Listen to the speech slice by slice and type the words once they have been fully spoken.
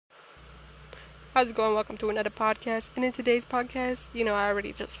How's it going? Welcome to another podcast. And in today's podcast,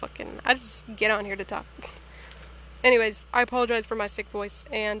 I just get on here to talk. Anyways, I apologize for my sick voice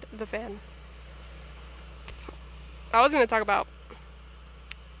and the fan. I was going to talk about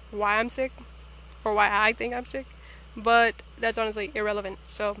why I'm sick, or why I think I'm sick, but that's honestly irrelevant.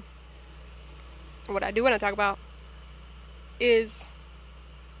 So, what I do want to talk about is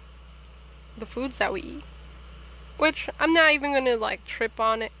the foods that we eat. Which I'm not even going to like trip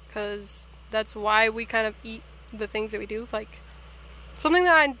on it, because that's why we kind of eat the things that we do. Like, something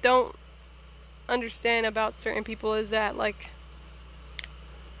that I don't understand about certain people is that, like,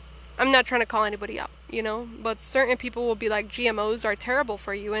 I'm not trying to call anybody out, but certain people will be like, GMOs are terrible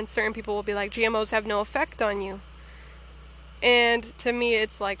for you, and certain people will be like, GMOs have no effect on you. And to me,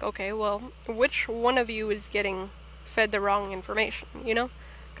 it's like, okay, well, which one of you is getting fed the wrong information,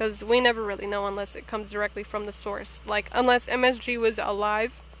 Because we never really know unless it comes directly from the source. Like, unless MSG was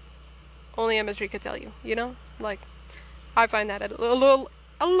alive, only MSG could tell you. Like, I find that a little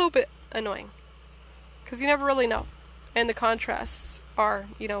bit annoying. Because you never really know. And the contrasts are,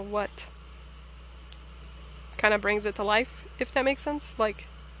 what kind of brings it to life, if that makes sense. Like,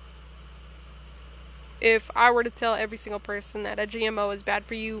 if I were to tell every single person that a GMO is bad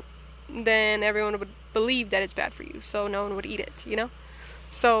for you, then everyone would believe that it's bad for you, so no one would eat it.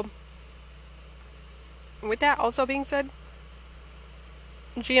 So, with that also being said,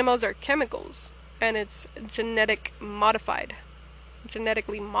 GMOs are chemicals, and it's genetically modified.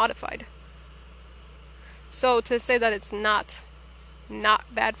 So to say that it's not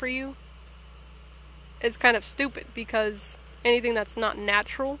bad for you is kind of stupid, because anything that's not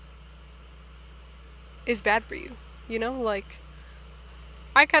natural is bad for you. Like,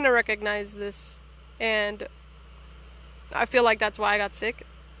 I kind of recognize this, and I feel like that's why I got sick.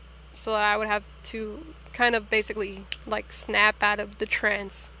 So I would have to kind of basically like snap out of the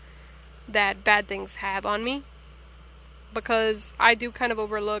trance that bad things have on me, because I do kind of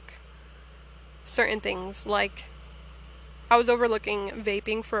overlook certain things. Like, I was overlooking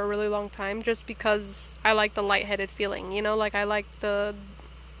vaping for a really long time just because I like the lightheaded feeling, like I like the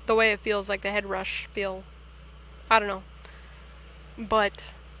way it feels, like the head rush feel. I don't know.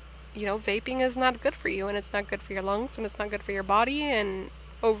 But vaping is not good for you, and it's not good for your lungs, and it's not good for your body, and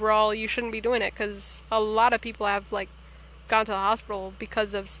overall, you shouldn't be doing it, because a lot of people have, like, gone to the hospital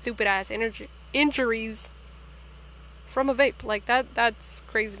because of stupid ass injuries from a vape. Like, that's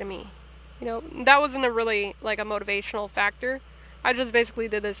crazy to me. That wasn't a really, like, a motivational factor. I just basically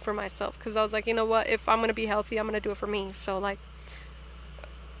did this for myself, because I was like, you know what, if I'm gonna be healthy, I'm gonna do it for me. So, like,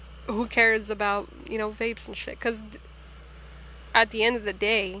 who cares about, vapes and shit? Because at the end of the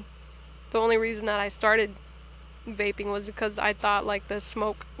day, the only reason that I started vaping was because I thought, like, the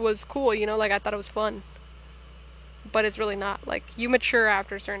smoke was cool, like I thought it was fun. But it's really not. Like, you mature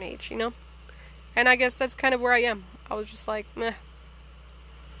after a certain age. And I guess that's kind of where I am. I was just like, meh.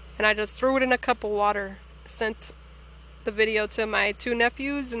 And I just threw it in a cup of water. Sent the video to my two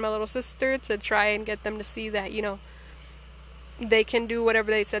nephews and my little sister to try and get them to see that, they can do whatever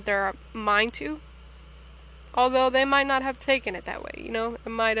they set their mind to. Although they might not have taken it that way. It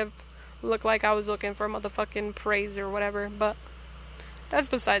might have looked like I was looking for motherfucking praise or whatever, but that's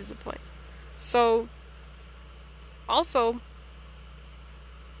besides the point. So, also,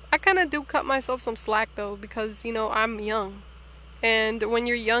 I kind of do cut myself some slack though, because, I'm young. And when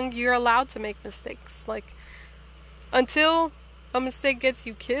you're young, you're allowed to make mistakes. Like, until a mistake gets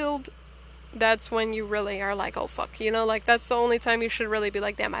you killed, that's when you really are like, oh fuck, Like, that's the only time you should really be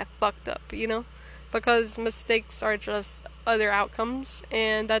like, damn, I fucked up. Because mistakes are just other outcomes.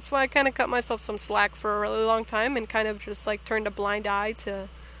 And that's why I kind of cut myself some slack for a really long time, and kind of just, like, turned a blind eye to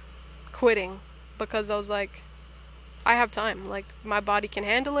quitting. Because I was like, I have time. Like, my body can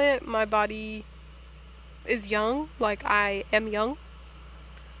handle it. My body is young. Like, I am young.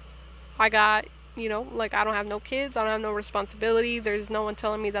 I got, like, I don't have no kids. I don't have no responsibility. There's no one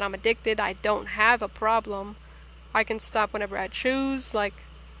telling me that I'm addicted. I don't have a problem. I can stop whenever I choose. Like,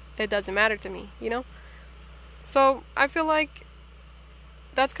 it doesn't matter to me. So, I feel like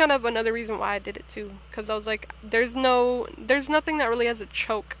that's kind of another reason why I did it too. Because I was like, there's nothing that really has a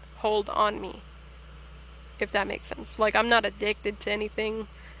choke hold on me, if that makes sense. Like, I'm not addicted to anything.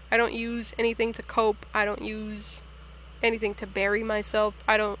 I don't use anything to cope. I don't use anything to bury myself.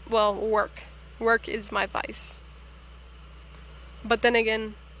 I don't, well, work. Work is my vice. But then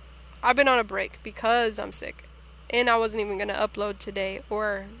again, I've been on a break because I'm sick. And I wasn't even going to upload today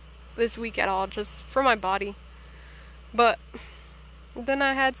or this week at all, just for my body. But then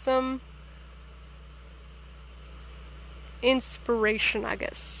I had some inspiration, I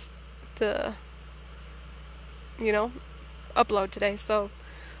guess, to, you know, upload today. So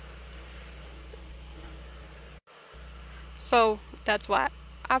So that's why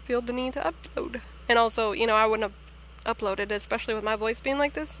I feel the need to upload. And also, I wouldn't have uploaded, especially with my voice being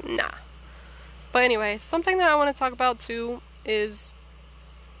like this. Nah. But anyway, something that I want to talk about too is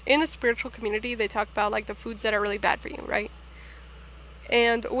in the spiritual community, they talk about like the foods that are really bad for you, right?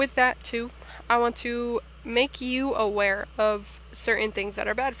 And with that too, I want to make you aware of certain things that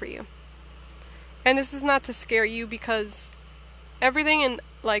are bad for you. And this is not to scare you, because everything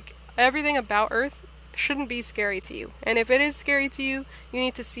about Earth shouldn't be scary to you. And if it is scary to you, you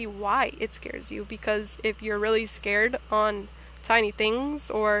need to see why it scares you, because if you're really scared on tiny things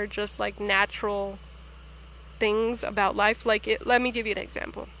or just like natural things about life, let me give you an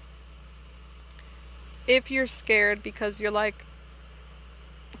example. If you're scared because you're like,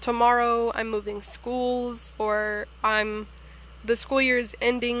 tomorrow I'm moving schools, or the school year is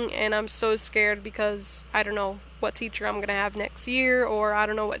ending and I'm so scared because I don't know what teacher I'm going to have next year, or I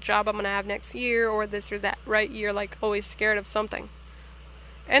don't know what job I'm going to have next year, or this or that, right? You're like always scared of something.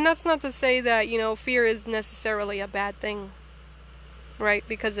 And that's not to say that, fear is necessarily a bad thing, right?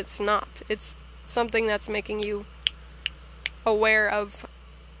 Because it's not. It's something that's making you aware of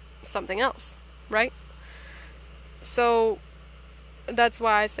something else, right? So that's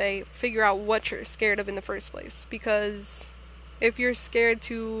why I say figure out what you're scared of in the first place, because if you're scared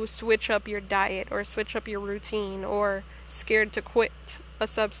to switch up your diet or switch up your routine, or scared to quit a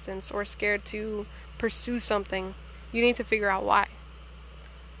substance, or scared to pursue something, you need to figure out why.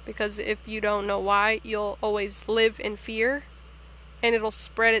 Because if you don't know why, you'll always live in fear, and it'll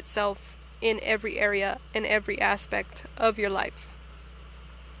spread itself in every area, in every aspect of your life.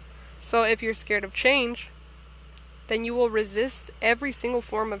 So if you're scared of change, then you will resist every single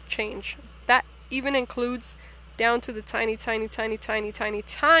form of change. That even includes down to the tiniest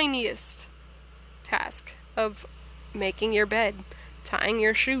task of making your bed, tying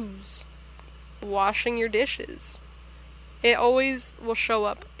your shoes, washing your dishes. It always will show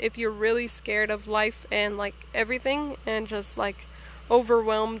up if you're really scared of life and like everything, and just like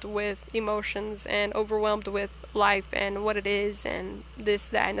overwhelmed with emotions and overwhelmed with life and what it is and this,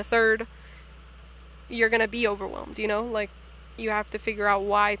 that, and the third. You're gonna be overwhelmed, like you have to figure out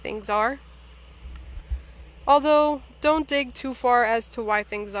why things are. Although, don't dig too far as to why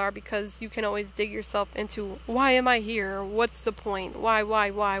things are, because you can always dig yourself into, why am I here? What's the point? Why?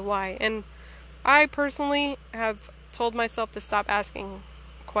 And I personally have told myself to stop asking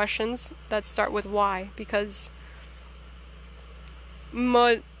questions that start with why, because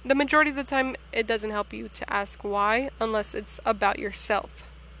the majority of the time it doesn't help you to ask why unless it's about yourself.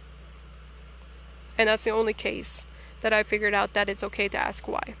 And that's the only case that I figured out that it's okay to ask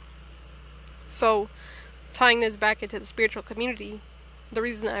why. So, tying this back into the spiritual community, the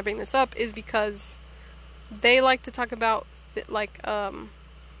reason that I bring this up is because they like to talk about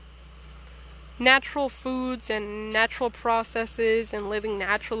natural foods and natural processes and living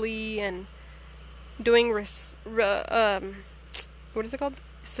naturally and doing what is it called?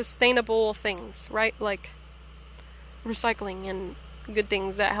 Sustainable things, right? Like recycling and good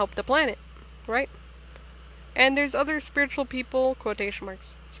things that help the planet, right? And there's other spiritual people, quotation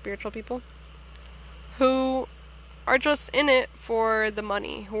marks, spiritual people, who are just in it for the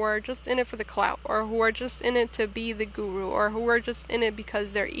money, who are just in it for the clout, or who are just in it to be the guru, or who are just in it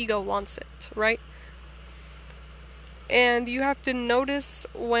because their ego wants it, right? And you have to notice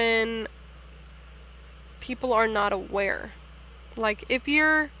when people are not aware. Like, if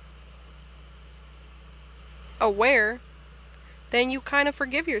you're aware, then you kind of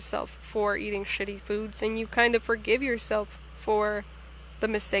forgive yourself for eating shitty foods, and you kind of forgive yourself for the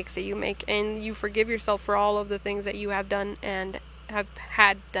mistakes that you make, and you forgive yourself for all of the things that you have done and have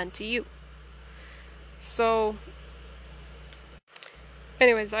had done to you. So,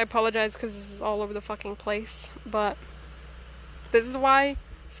 anyways, I apologize because this is all over the fucking place, but this is why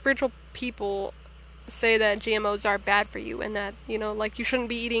spiritual people say that GMOs are bad for you, and that, like, you shouldn't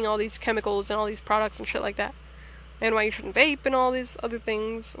be eating all these chemicals and all these products and shit like that. And why you shouldn't vape and all these other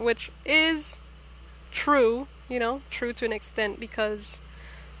things, which is true, true to an extent, because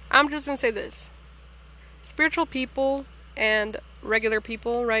I'm just gonna say this. Spiritual people and regular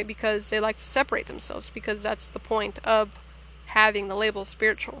people, right, because they like to separate themselves, because that's the point of having the label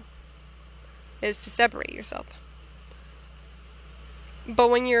spiritual, is to separate yourself.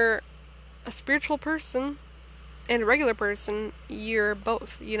 But when you're a spiritual person and a regular person, you're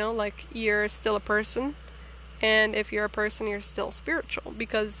both, like, you're still a person. And if you're a person, you're still spiritual,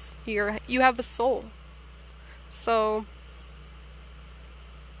 because you have a soul. So,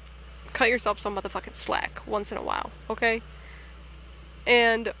 cut yourself some motherfucking slack once in a while, okay?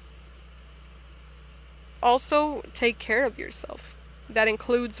 And also, take care of yourself. that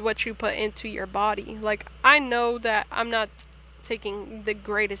includes what you put into your body. Like, I know that I'm not taking the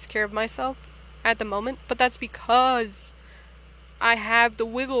greatest care of myself at the moment, but that's because I have the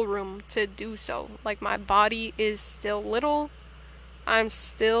wiggle room to do so. Like, my body is still little. I'm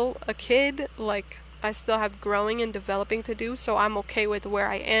still a kid. Like, I still have growing and developing to do, so I'm okay with where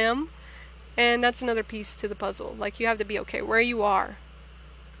I am. And that's another piece to the puzzle. Like, you have to be okay where you are.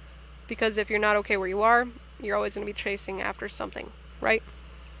 Because if you're not okay where you are, you're always going to be chasing after something, right?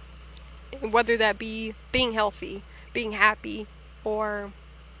 Whether that be being healthy, being happy, or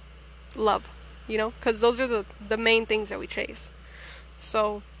love, you know? Because those are the main things that we chase.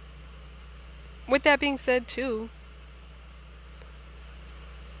 So, with that being said, too,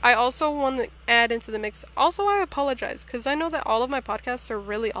 I also want to add into the mix. Also, I apologize because I know that all of my podcasts are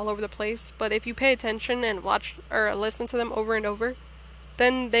really all over the place, but if you pay attention and watch or listen to them over and over,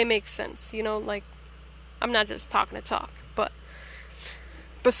 then they make sense. You know, like, I'm not just talking to talk. But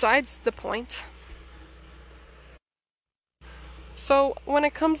besides the point, so when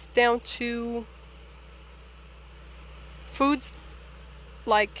it comes down to foods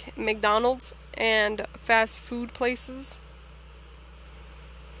like McDonald's and fast food places,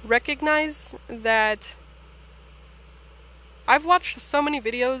 recognize that I've watched so many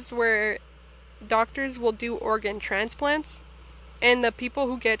videos where doctors will do organ transplants, and the people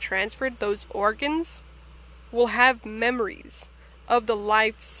who get transferred those organs will have memories of the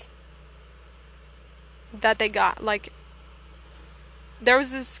lives that they got. Like, there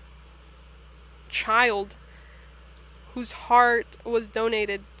was this child whose heart was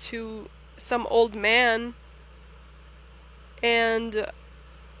donated to some old man, and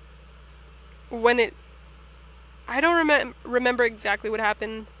when it I don't remember exactly what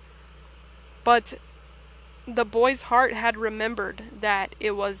happened, but the boy's heart had remembered that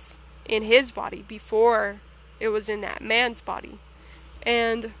it was in his body before it was in that man's body.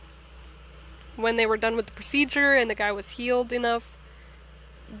 And when they were done with the procedure and the guy was healed enough,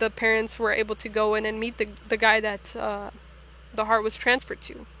 the parents were able to go in and meet the guy that the heart was transferred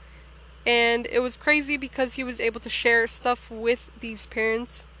to. And it was crazy because he was able to share stuff with these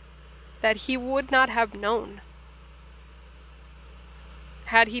parents that he would not have known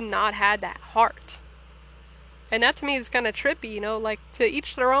had he not had that heart. And that to me is kind of trippy, you know, like, to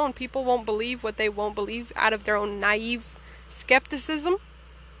each their own. People won't believe what they won't believe out of their own naive skepticism.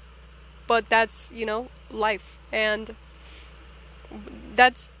 But that's, you know, life. And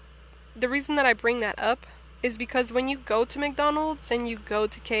that's the reason that I bring that up is because when you go to McDonald's and you go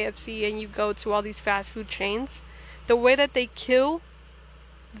to KFC and you go to all these fast food chains, the way that they kill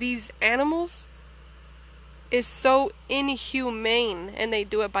these animals is so inhumane, and they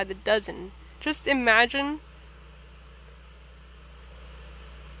do it by the dozen. Just imagine,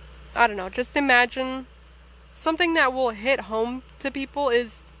 I don't know, just imagine something that will hit home to people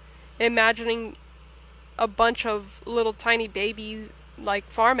is imagining a bunch of little tiny babies, like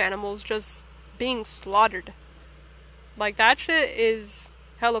farm animals, just being slaughtered. Like, that shit is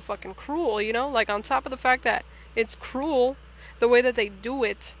hella fucking cruel, you know? Like, on top of the fact that it's cruel, the way that they do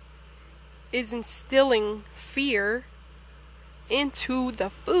it is instilling fear into the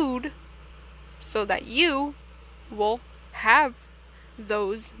food so that you will have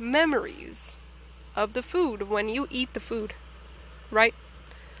those memories of the food when you eat the food, right?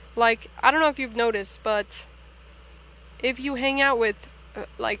 Like, I don't know if you've noticed, but if you hang out with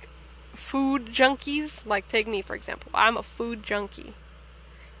like food junkies, like, take me for example, I'm a food junkie.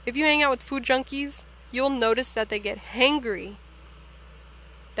 If you hang out with food junkies, you'll notice that they get hangry.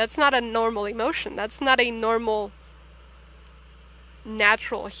 That's not a normal emotion. That's not a normal,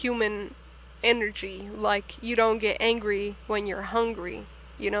 natural human energy. Like, you don't get angry when you're hungry,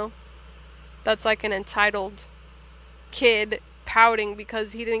 you know? That's like an entitled kid pouting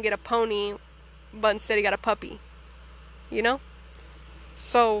because he didn't get a pony, but instead he got a puppy, you know?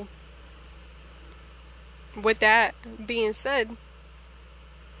 So, with that being said,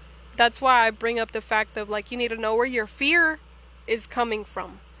 that's why I bring up the fact of, like, you need to know where your fear is coming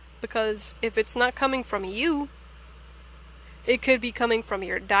from. Because if it's not coming from you, it could be coming from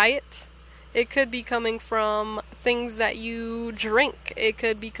your diet. It could be coming from things that you drink. It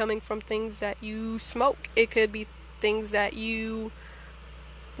could be coming from things that you smoke. It could be things that you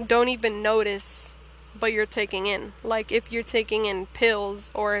don't even notice, but you're taking in. Like, if you're taking in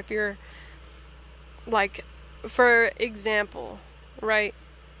pills, or if you're, like, for example, right?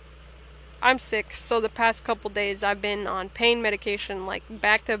 I'm sick, so the past couple days I've been on pain medication, like,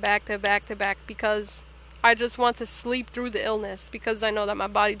 back to back to back to back, because I just want to sleep through the illness, because I know that my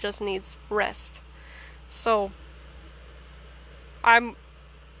body just needs rest. So, I'm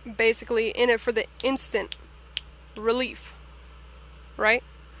basically in it for the instant relief. right?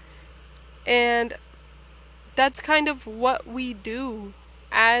 And that's kind of what we do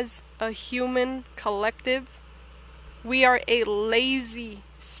as a human collective. We are a lazy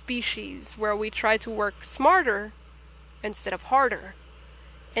species where we try to work smarter instead of harder.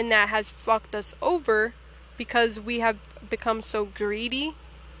 And that has fucked us over because we have become so greedy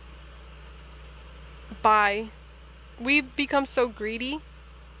we've become so greedy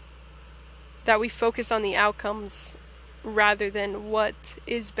that we focus on the outcomes rather than what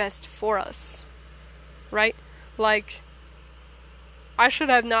is best for us, right? Like, I should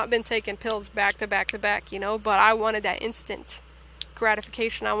have not been taking pills back to back to back, but I wanted that instant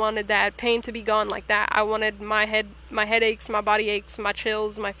gratification. I wanted that pain to be gone like that. I wanted my headaches, my body aches, my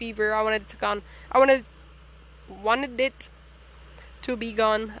chills, my fever. I wanted it to gone. I wanted it to be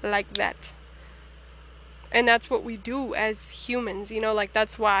gone like that. And that's what we do as humans, like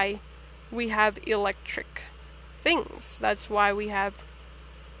that's why we have electric things. That's why we have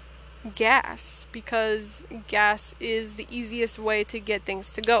gas, because gas is the easiest way to get things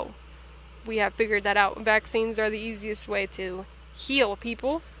to go. We have figured that out. Vaccines are the easiest way to heal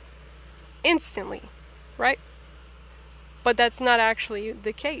people instantly, right? But that's not actually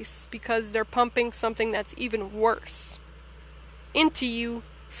the case, because they're pumping something that's even worse into you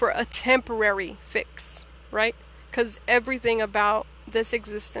for a temporary fix, right? Because everything about this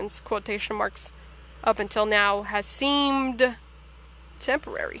existence, quotation marks, up until now has seemed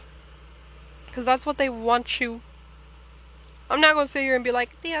temporary. Because that's what they want you. I'm not going to sit here and be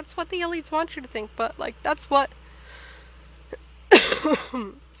like, yeah, that's what the elites want you to think, but like, that's what.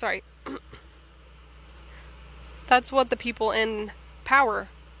 Sorry. That's what the people in power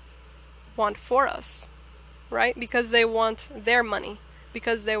want for us, right? Because they want their money.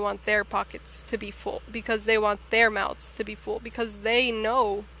 Because they want their pockets to be full. Because they want their mouths to be full. Because they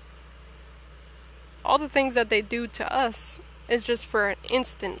know all the things that they do to us is just for an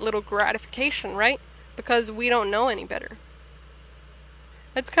instant little gratification, right? Because we don't know any better.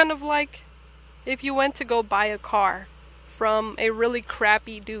 It's kind of like if you went to go buy a car from a really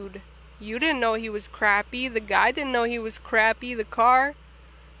crappy dude. You didn't know he was crappy. The guy didn't know he was crappy. The car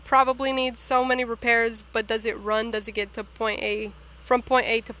probably needs so many repairs, but does it run? Does it get to point A? From point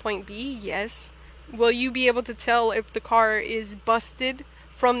A to point B? Yes. Will you be able to tell if the car is busted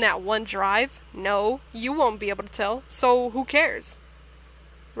from that one drive? No, you won't be able to tell. So who cares?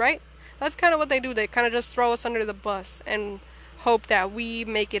 Right? That's kind of what they do. They kind of just throw us under the bus and hope that we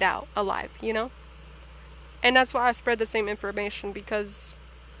make it out alive, And that's why I spread the same information, because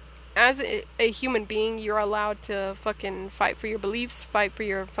as a human being, you're allowed to fucking fight for your beliefs, fight for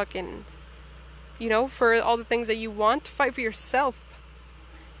your fucking, for all the things that you want, fight for yourself.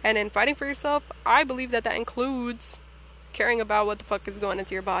 And in fighting for yourself, I believe that includes caring about what the fuck is going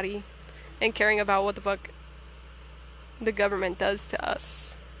into your body and caring about what the fuck the government does to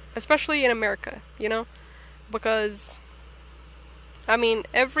us. Especially in America, Because,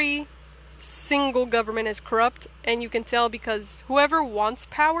 every single government is corrupt, and you can tell because whoever wants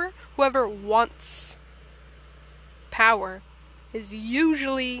power is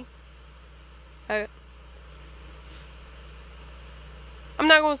usually I'm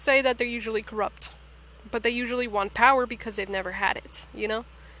not going to say that they're usually corrupt, but they usually want power because they've never had it,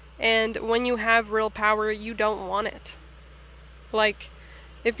 And when you have real power, you don't want it. Like,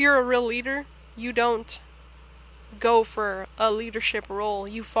 if you're a real leader, you don't go for a leadership role,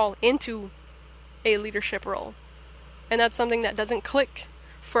 you fall into a leadership role. And that's something that doesn't click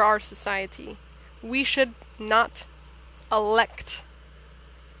for our society. We should not elect.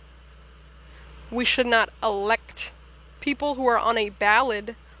 We should not elect people who are on a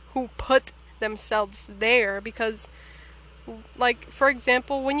ballot who put themselves there, because, like, for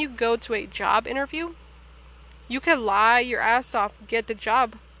example, when you go to a job interview, you can lie your ass off, get the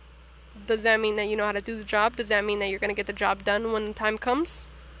job. Does that mean that you know how to do the job? Does that mean that you're going to get the job done when the time comes?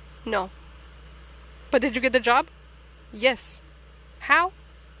 No. But did you get the job? Yes. How?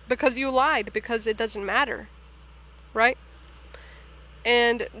 Because you lied, because it doesn't matter. Right?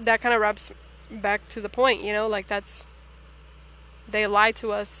 And that kind of wraps back to the point, like they lie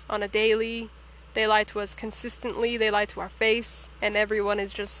to us on a daily, they lie to us consistently, they lie to our face, and everyone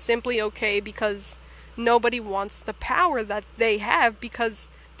is just simply okay because nobody wants the power that they have because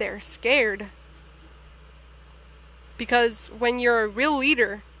they're scared. Because when you're a real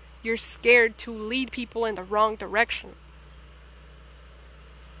leader, you're scared to lead people in the wrong direction.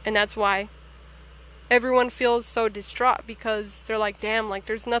 And that's why everyone feels so distraught, because they're like, damn, like,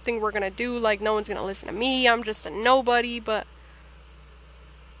 there's nothing we're gonna do, like, no one's gonna listen to me, I'm just a nobody. But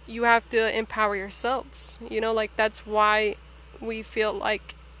you have to empower yourselves, like, that's why we feel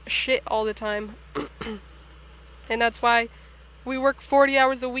like shit all the time. And that's why We work 40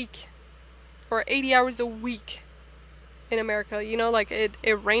 hours a week or 80 hours a week in America. You know, like it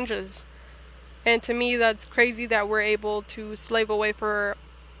ranges. And to me, that's crazy that we're able to slave away for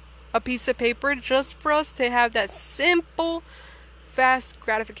a piece of paper just for us to have that simple, fast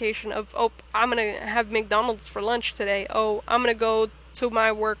gratification of, oh, I'm gonna have McDonald's for lunch today. Oh, I'm gonna go to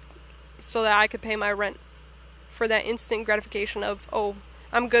my work so that I could pay my rent. For that instant gratification of, oh,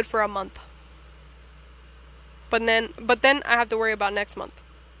 I'm good for a month. But then I have to worry about next month.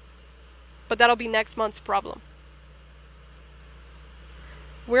 But that'll be next month's problem.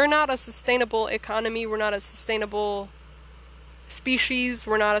 We're not a sustainable economy. We're not a sustainable species.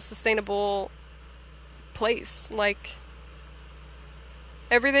 We're not a sustainable place. Like,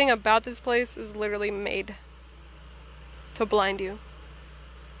 everything about this place is literally made to blind you.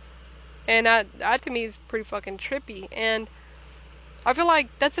 And that to me is pretty fucking trippy. And I feel like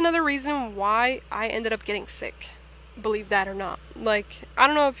that's another reason why I ended up getting sick. Believe that or not. Like, I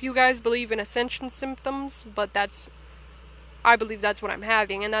don't know if you guys believe in ascension symptoms, but I believe that's what I'm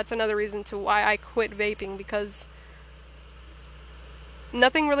having. And that's another reason to why I quit vaping, because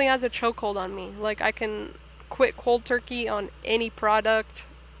nothing really has a chokehold on me. Like, I can quit cold turkey on any product.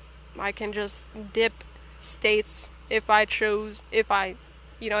 I can just dip states if I chose. If I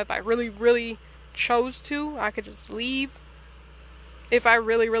really, really chose to, I could just leave. If I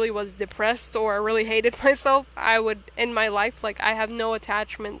really, really was depressed or really hated myself, I would end my life. Like, I have no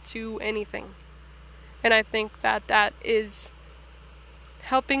attachment to anything. And I think that is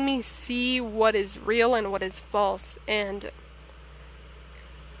helping me see what is real and what is false. And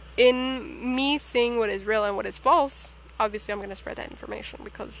in me seeing what is real and what is false, obviously I'm going to spread that information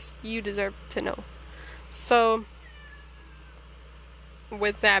because you deserve to know. So,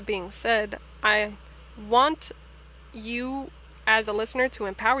 with that being said, I want you as a listener to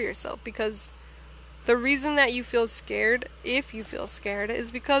empower yourself, because the reason that you feel scared, if you feel scared,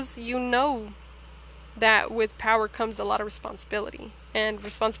 is because you know that with power comes a lot of responsibility, and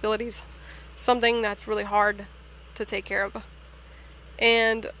responsibility is something that's really hard to take care of.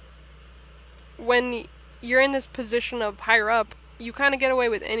 And when you're in this position of higher up, you kind of get away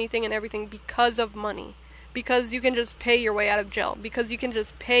with anything and everything because of money. Because you can just pay your way out of jail. Because you can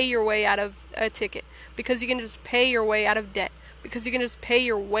just pay your way out of a ticket. Because you can just pay your way out of debt. Because you can just pay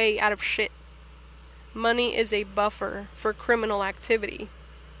your way out of shit. Money is a buffer for criminal activity.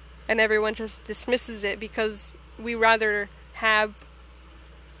 And everyone just dismisses it because we rather have,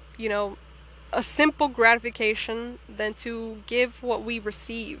 a simple gratification than to give what we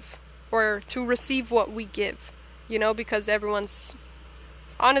receive. Or to receive what we give. Because everyone's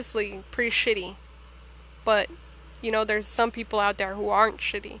honestly pretty shitty. But, there's some people out there who aren't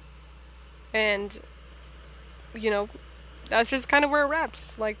shitty. And, that's just kind of where it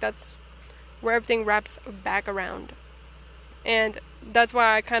wraps. Like, that's where everything wraps back around. And that's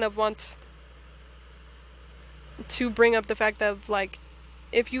why I kind of want to bring up the fact of, like,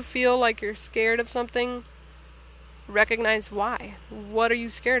 if you feel like you're scared of something, recognize why. What are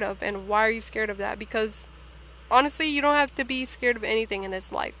you scared of? And why are you scared of that? Because, honestly, you don't have to be scared of anything in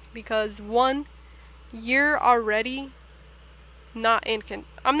this life. Because, one, you're already not in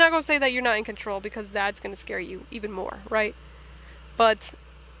I'm not going to say that you're not in control, because that's going to scare you even more, right? But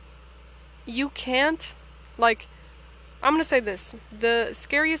you can't, like, I'm going to say this. The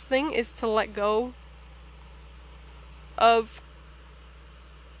scariest thing is to let go of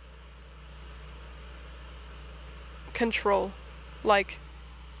control. Like,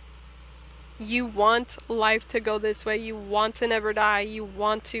 you want life to go this way. You want to never die. You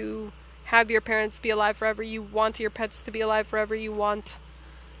want to have your parents be alive forever. You want your pets to be alive forever. You want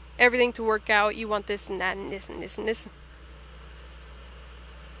everything to work out. You want this and that and this and this and this.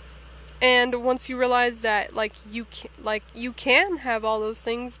 And once you realize that, like, you can have all those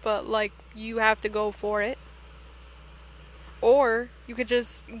things, but, like, you have to go for it. Or you could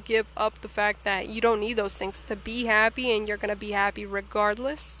just give up the fact that you don't need those things to be happy, and you're gonna be happy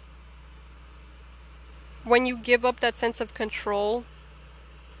regardless. When you give up that sense of control,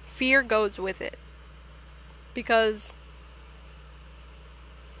 fear goes with it. Because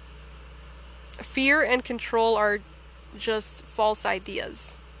fear and control are just false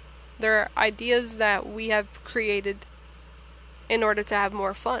ideas. They're ideas that we have created in order to have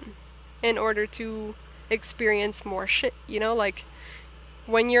more fun, in order to experience more shit, like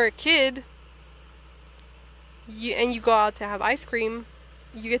when you're a kid and you go out to have ice cream,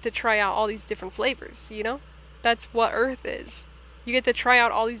 you get to try out all these different flavors, That's what Earth is. You get to try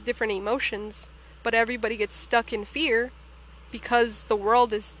out all these different emotions, but everybody gets stuck in fear because the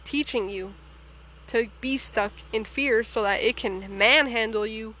world is teaching you to be stuck in fear so that it can manhandle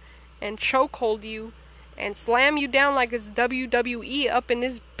you and chokehold you and slam you down like it's WWE up in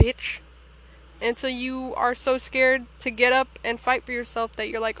this bitch until you are so scared to get up and fight for yourself that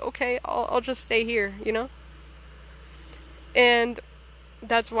you're like, okay, I'll just stay here, you know? And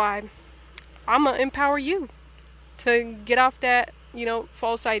that's why I'm gonna empower you to get off that, you know,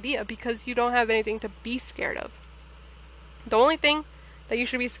 false idea, because you don't have anything to be scared of. The only thing that you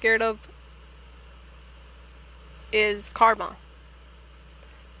should be scared of is karma.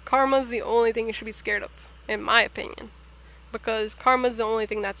 Karma's the only thing you should be scared of, in my opinion. Because karma's the only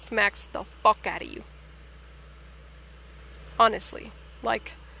thing that smacks the fuck out of you. Honestly.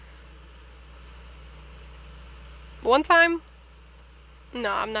 Like, one time,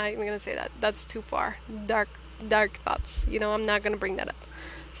 no, I'm not even gonna say that. That's too far. Dark thoughts. You know, I'm not gonna bring that up.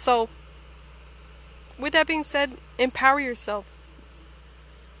 So, with that being said, empower yourself.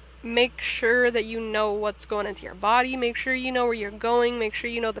 Make sure that you know what's going into your body. Make sure you know where you're going. Make sure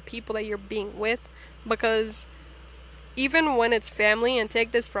you know the people that you're being with. Because even when it's family, and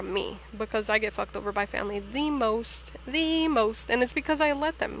take this from me, because I get fucked over by family the most, and it's because I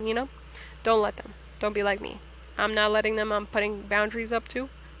let them, you know? Don't let them. Don't be like me. I'm not letting them. I'm putting boundaries up too.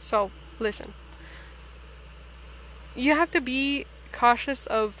 So, listen. You have to be cautious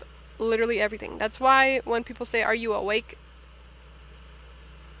of literally everything. That's why when people say, are you awake?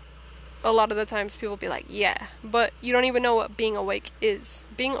 A lot of the times people be like, yeah. But you don't even know what being awake is.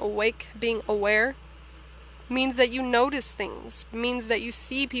 Being awake, being aware, means that you notice things. Means that you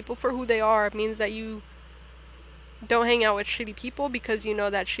see people for who they are. Means that you don't hang out with shitty people because you know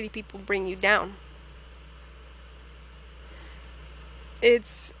that shitty people bring you down.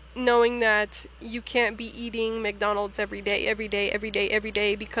 It's knowing that you can't be eating McDonald's every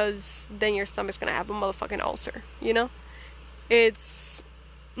day, because then your stomach's gonna have a motherfucking ulcer, you know? It's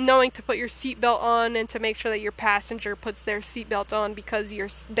knowing to put your seatbelt on and to make sure that your passenger puts their seatbelt on because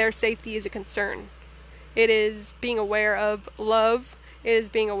their safety is a concern. It is being aware of love. It is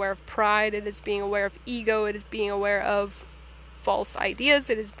being aware of pride. It is being aware of ego. It is being aware of false ideas.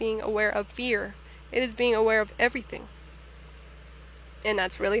 It is being aware of fear. It is being aware of everything. And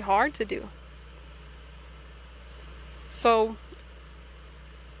that's really hard to do. So,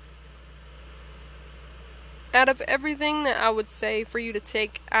 out of everything that I would say for you to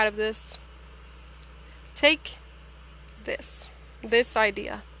take out of this, take this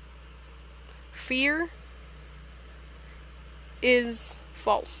idea. Fear is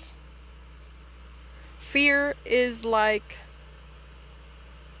false. Fear is like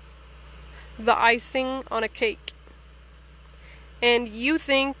the icing on a cake. And you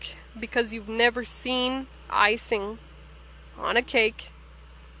think, because you've never seen icing on a cake,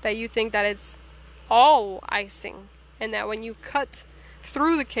 that you think that it's all icing. And that when you cut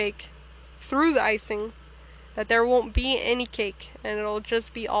through the cake, through the icing, that there won't be any cake and it'll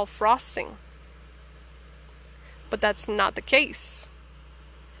just be all frosting. But that's not the case.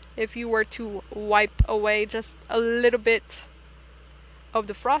 If you were to wipe away just a little bit of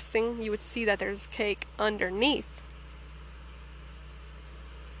the frosting, you would see that there's cake underneath.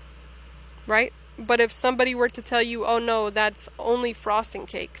 Right? But if somebody were to tell you, oh no, that's only frosting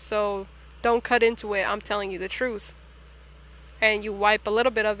cake, so don't cut into it, I'm telling you the truth. And you wipe a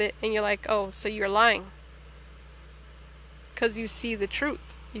little bit of it and you're like, oh, so you're lying. Because you see the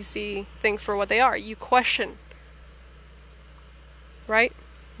truth. You see things for what they are. You question. Right?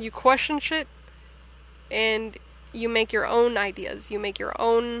 You question shit and you make your own ideas. You make your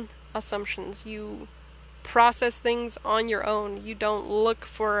own assumptions. You process things on your own. You don't look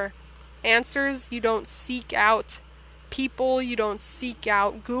for answers. You don't seek out people. You don't seek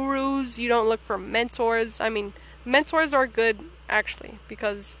out gurus. You don't look for mentors. I mean, mentors are good, actually,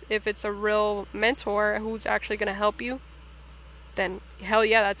 because if it's a real mentor who's actually going to help you, then hell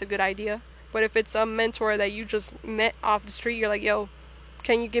yeah, that's a good idea. But if it's a mentor that you just met off the street, you're like, yo,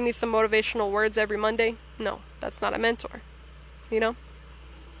 can you give me some motivational words every Monday? No, that's not a mentor. You know?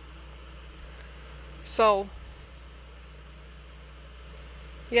 So,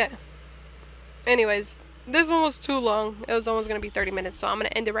 yeah. Anyways, this one was too long. It was almost going to be 30 minutes, so I'm going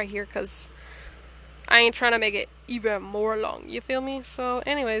to end it right here because I ain't trying to make it even more long. You feel me? So,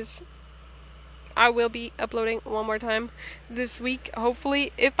 anyways, I will be uploading one more time this week.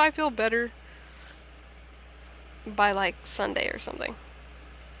 Hopefully, if I feel better by like Sunday or something.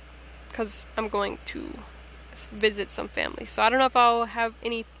 Because I'm going to visit some family. So I don't know if I'll have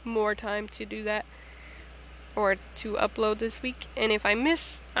any more time to do that or to upload this week. And if I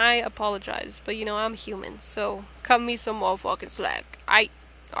miss, I apologize. But you know, I'm human. So cut me some motherfucking slack.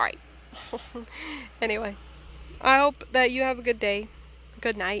 Alright. Anyway. I hope that you have a good day.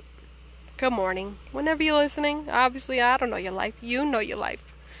 Good night. Good morning. Whenever you're listening. Obviously, I don't know your life. You know your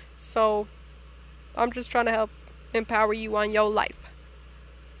life. So I'm just trying to help empower you on your life.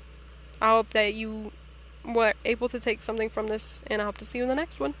 I hope that you were able to take something from this, and I hope to see you in the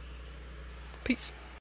next one. Peace.